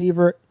 wide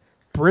receiver,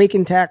 break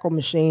and tackle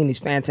machine. He's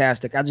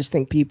fantastic. I just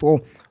think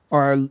people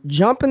are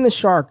jumping the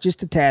shark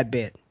just a tad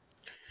bit.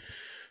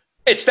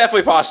 It's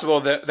definitely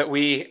possible that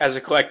we as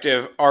a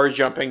collective are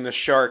jumping the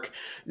shark.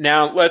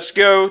 Now let's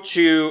go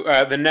to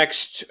the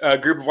next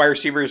group of wide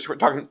receivers. We're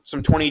talking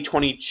some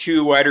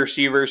 2022 wide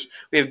receivers.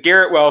 We have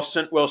Garrett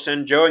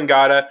Wilson, Joe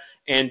Ngata,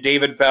 and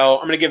David Bell.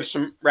 I'm going to give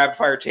some rapid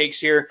fire takes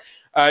here.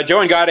 Joe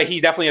Ngata, he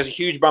definitely has a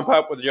huge bump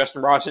up with the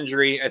Justin Ross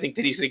injury. I think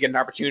that he's going to get an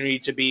opportunity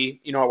to be,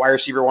 a wide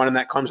receiver 1 in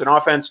that Clemson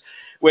offense,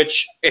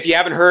 which, if you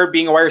haven't heard,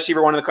 being a wide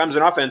receiver 1 in the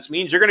Clemson offense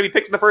means you're going to be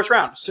picked in the first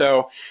round.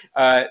 So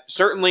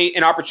certainly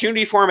an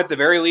opportunity for him at the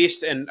very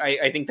least, and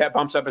I think that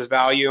bumps up his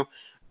value.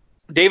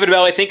 David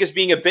Bell, I think, is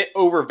being a bit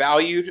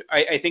overvalued.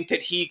 I think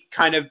that he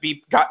kind of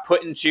got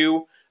put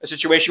into a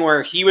situation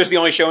where he was the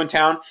only show in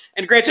town.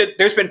 And granted,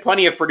 there's been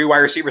plenty of Purdue wide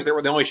receivers that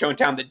were the only show in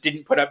town that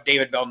didn't put up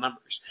David Bell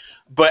numbers.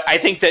 But I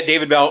think that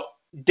David Bell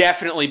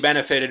definitely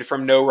benefited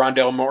from no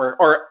Rondale Moore,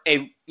 or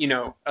a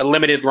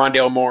limited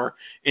Rondale Moore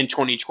in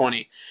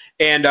 2020.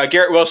 And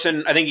Garrett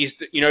Wilson, I think he's,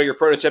 your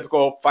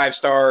prototypical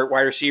 5-star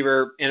wide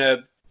receiver in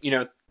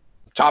a,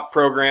 top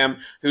program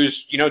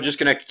who's, just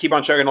going to keep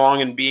on chugging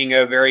along and being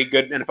a very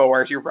good NFL wide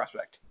receiver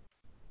prospect.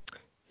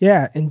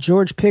 Yeah, and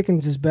George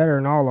Pickens is better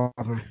than all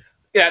of them.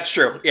 Yeah, that's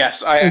true.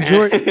 Yes. And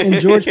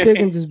George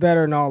Pickens is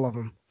better than all of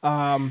them.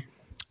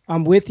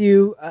 I'm with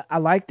you. I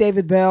like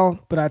David Bell,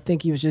 but I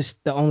think he was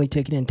just the only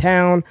ticket in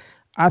town.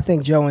 I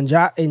think Joe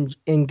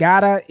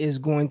Ngata is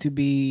going to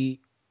be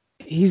 –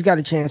 he's got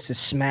a chance to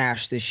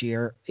smash this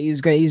year.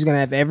 He's going to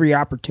have every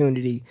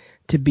opportunity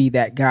to be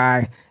that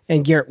guy.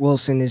 And Garrett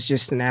Wilson is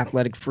just an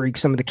athletic freak.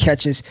 Some of the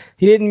catches –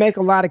 he didn't make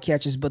a lot of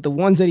catches, but the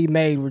ones that he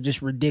made were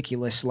just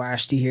ridiculous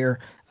last year.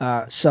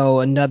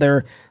 So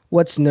another –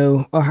 what's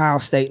new? Ohio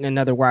State and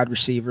another wide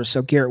receiver.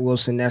 So Garrett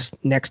Wilson, that's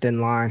next in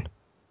line.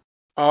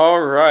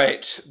 All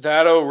right,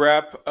 that'll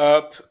wrap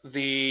up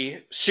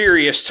the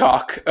serious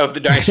talk of the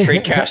Dynasty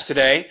TradeCast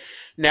today.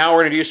 Now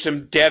we're going to do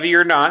some Devy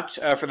or not.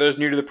 For those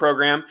new to the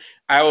program,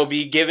 I will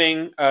be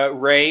giving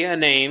Ray a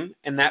name,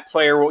 and that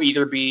player will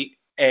either be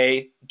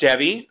a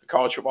Devy, a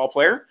college football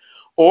player,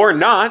 or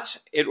not.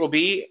 It will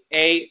be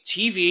a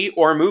TV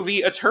or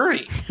movie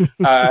attorney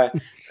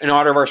in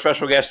honor of our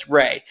special guest,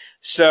 Ray.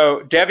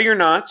 So Devy or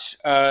not,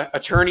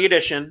 attorney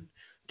edition.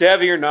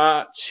 Devy or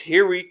not,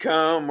 here we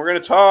come. We're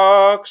going to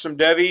talk some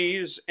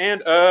Devys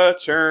and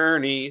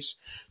attorneys.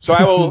 So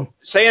I will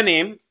say a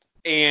name,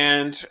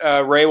 and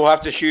Ray will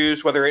have to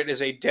choose whether it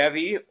is a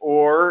Devy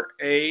or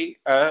a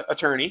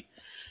attorney.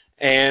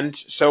 And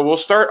so we'll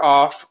start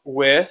off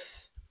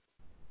with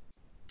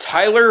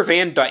Tyler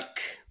Van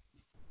Dyke.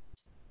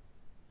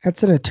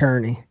 That's an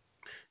attorney.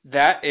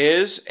 That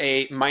is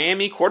a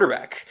Miami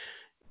quarterback.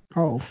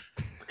 Oh.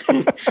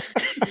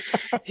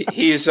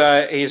 He's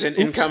an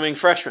incoming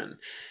freshman.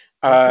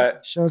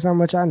 Shows how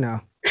much I know.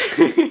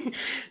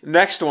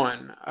 Next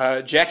one,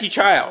 Jackie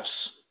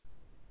Childs.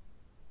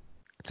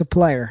 It's a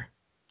player.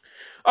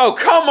 Oh,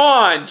 come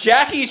on,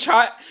 Jackie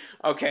Childs.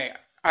 Okay.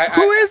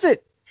 Who is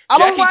it? I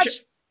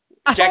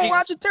don't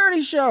watch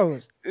attorney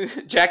shows.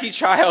 Jackie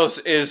Childs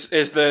is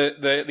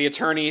the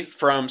attorney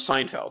from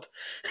Seinfeld.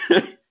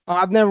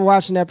 I've never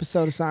watched an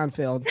episode of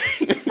Seinfeld.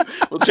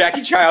 Well,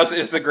 Jackie Childs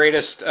is the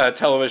greatest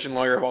television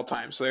lawyer of all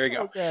time. So there you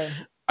go. Okay.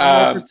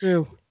 Number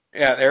 2.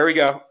 Yeah, there we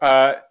go.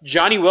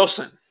 Johnny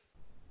Wilson.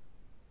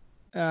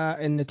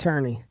 An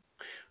attorney.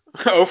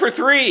 0 for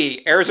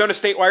 3. Arizona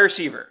State wide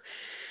receiver.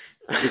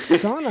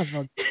 Son of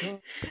a...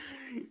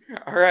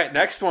 All right,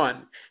 next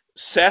one.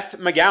 Seth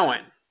McGowan.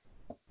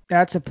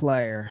 That's a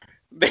player.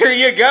 There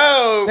you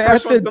go.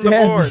 That's First one's on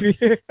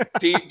the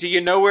board. Do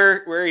you know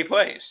where he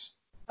plays?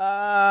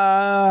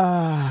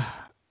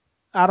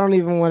 I don't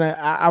even want to.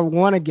 I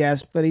want to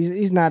guess, but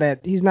he's not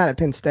at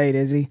Penn State,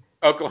 is he?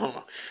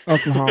 Oklahoma.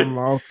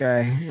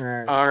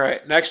 Okay. All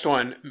right. Next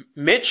one.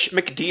 Mitch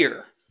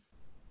McDeer.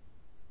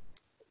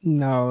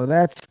 No,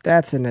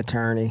 that's an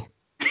attorney.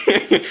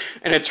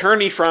 An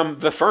attorney from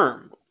the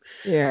firm.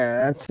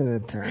 Yeah, that's an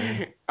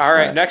attorney. All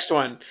right, next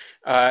one.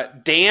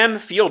 Dan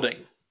Fielding.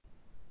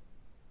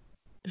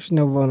 There's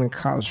no one in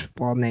college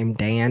football named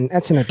Dan.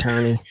 That's an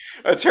attorney.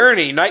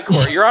 Attorney, Night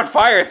Court. You're on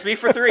fire. 3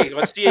 for 3.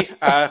 Let's see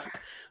the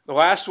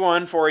last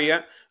one for you.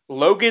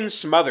 Logan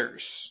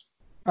Smothers.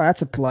 Oh,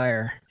 that's a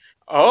player.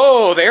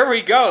 Oh, there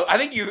we go. I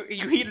think you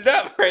heated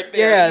up right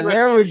there. Yeah,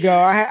 there we go.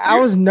 I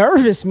was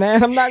nervous,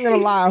 man. I'm not gonna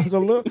lie. I was a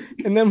little,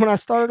 and then when I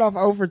started off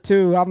over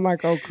 2, I'm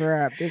like, oh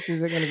crap, this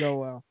isn't gonna go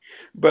well.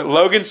 But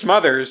Logan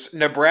Smothers,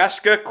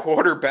 Nebraska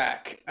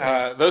quarterback.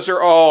 Those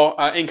are all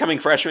incoming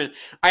freshmen.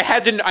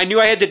 I knew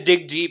I had to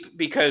dig deep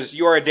because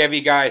you are a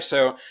Devy guy.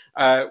 So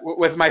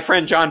with my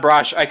friend John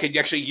Brosh, I could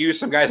actually use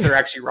some guys that are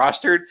actually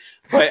rostered.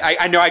 But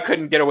I know I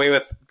couldn't get away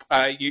with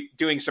you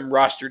doing some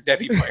rostered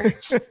Devy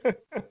players.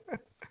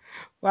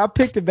 Well, I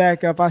picked it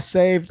back up. I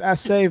saved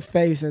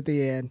face at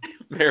the end.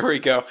 There we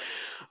go.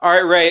 All right,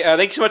 Ray.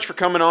 Thanks so much for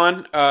coming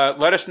on.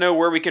 Let us know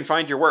where we can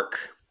find your work.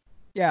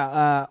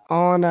 Yeah,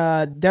 on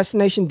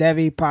Destination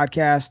Devy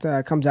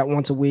podcast comes out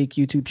once a week,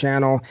 YouTube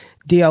channel.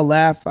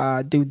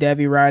 DLF, do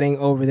Devy writing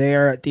over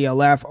there at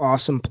DLF,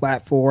 awesome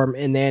platform.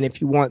 And then if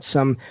you want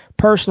some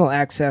personal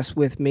access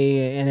with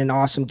me and an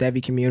awesome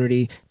Devy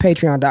community,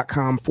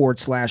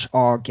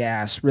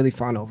 patreon.com/allgas. Really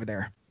fun over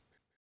there.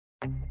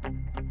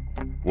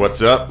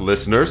 What's up,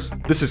 listeners?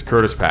 This is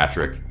Curtis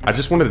Patrick. I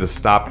just wanted to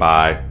stop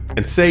by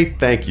and say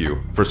thank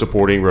you for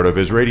supporting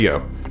RotoViz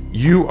Radio.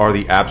 You are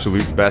the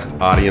absolute best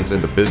audience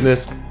in the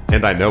business,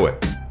 and I know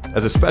it.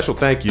 As a special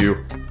thank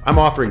you, I'm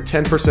offering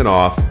 10%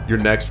 off your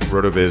next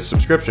RotoViz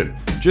subscription.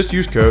 Just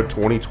use code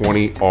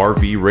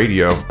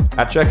 2020RVRadio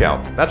at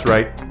checkout. That's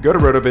right. Go to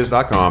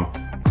rotoviz.com,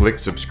 click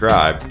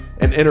subscribe,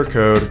 and enter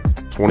code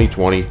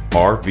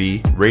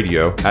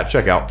 2020RVRadio at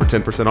checkout for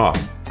 10%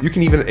 off. You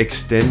can even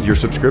extend your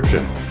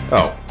subscription.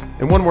 Oh,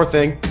 and one more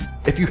thing.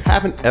 If you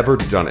haven't ever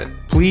done it,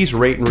 please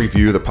rate and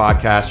review the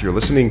podcast you're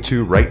listening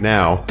to right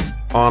now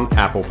on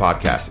Apple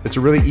Podcasts. It's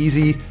really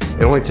easy.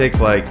 It only takes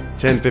like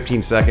 10,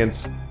 15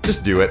 seconds.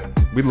 Just do it.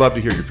 We'd love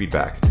to hear your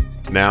feedback.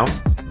 Now,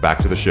 back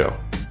to the show.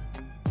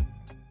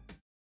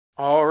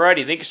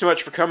 Alrighty, thank you so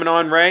much for coming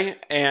on, Ray.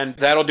 And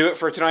that'll do it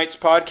for tonight's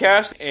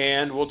podcast.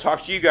 And we'll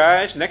talk to you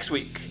guys next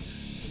week.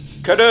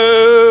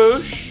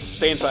 Kadosh!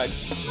 Stay inside.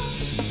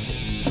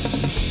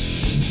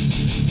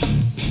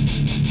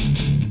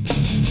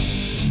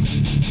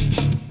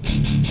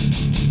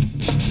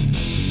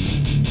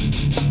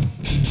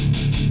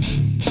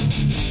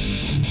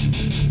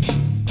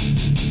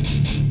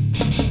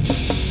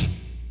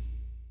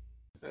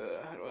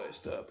 How do I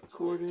stop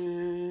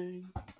recording?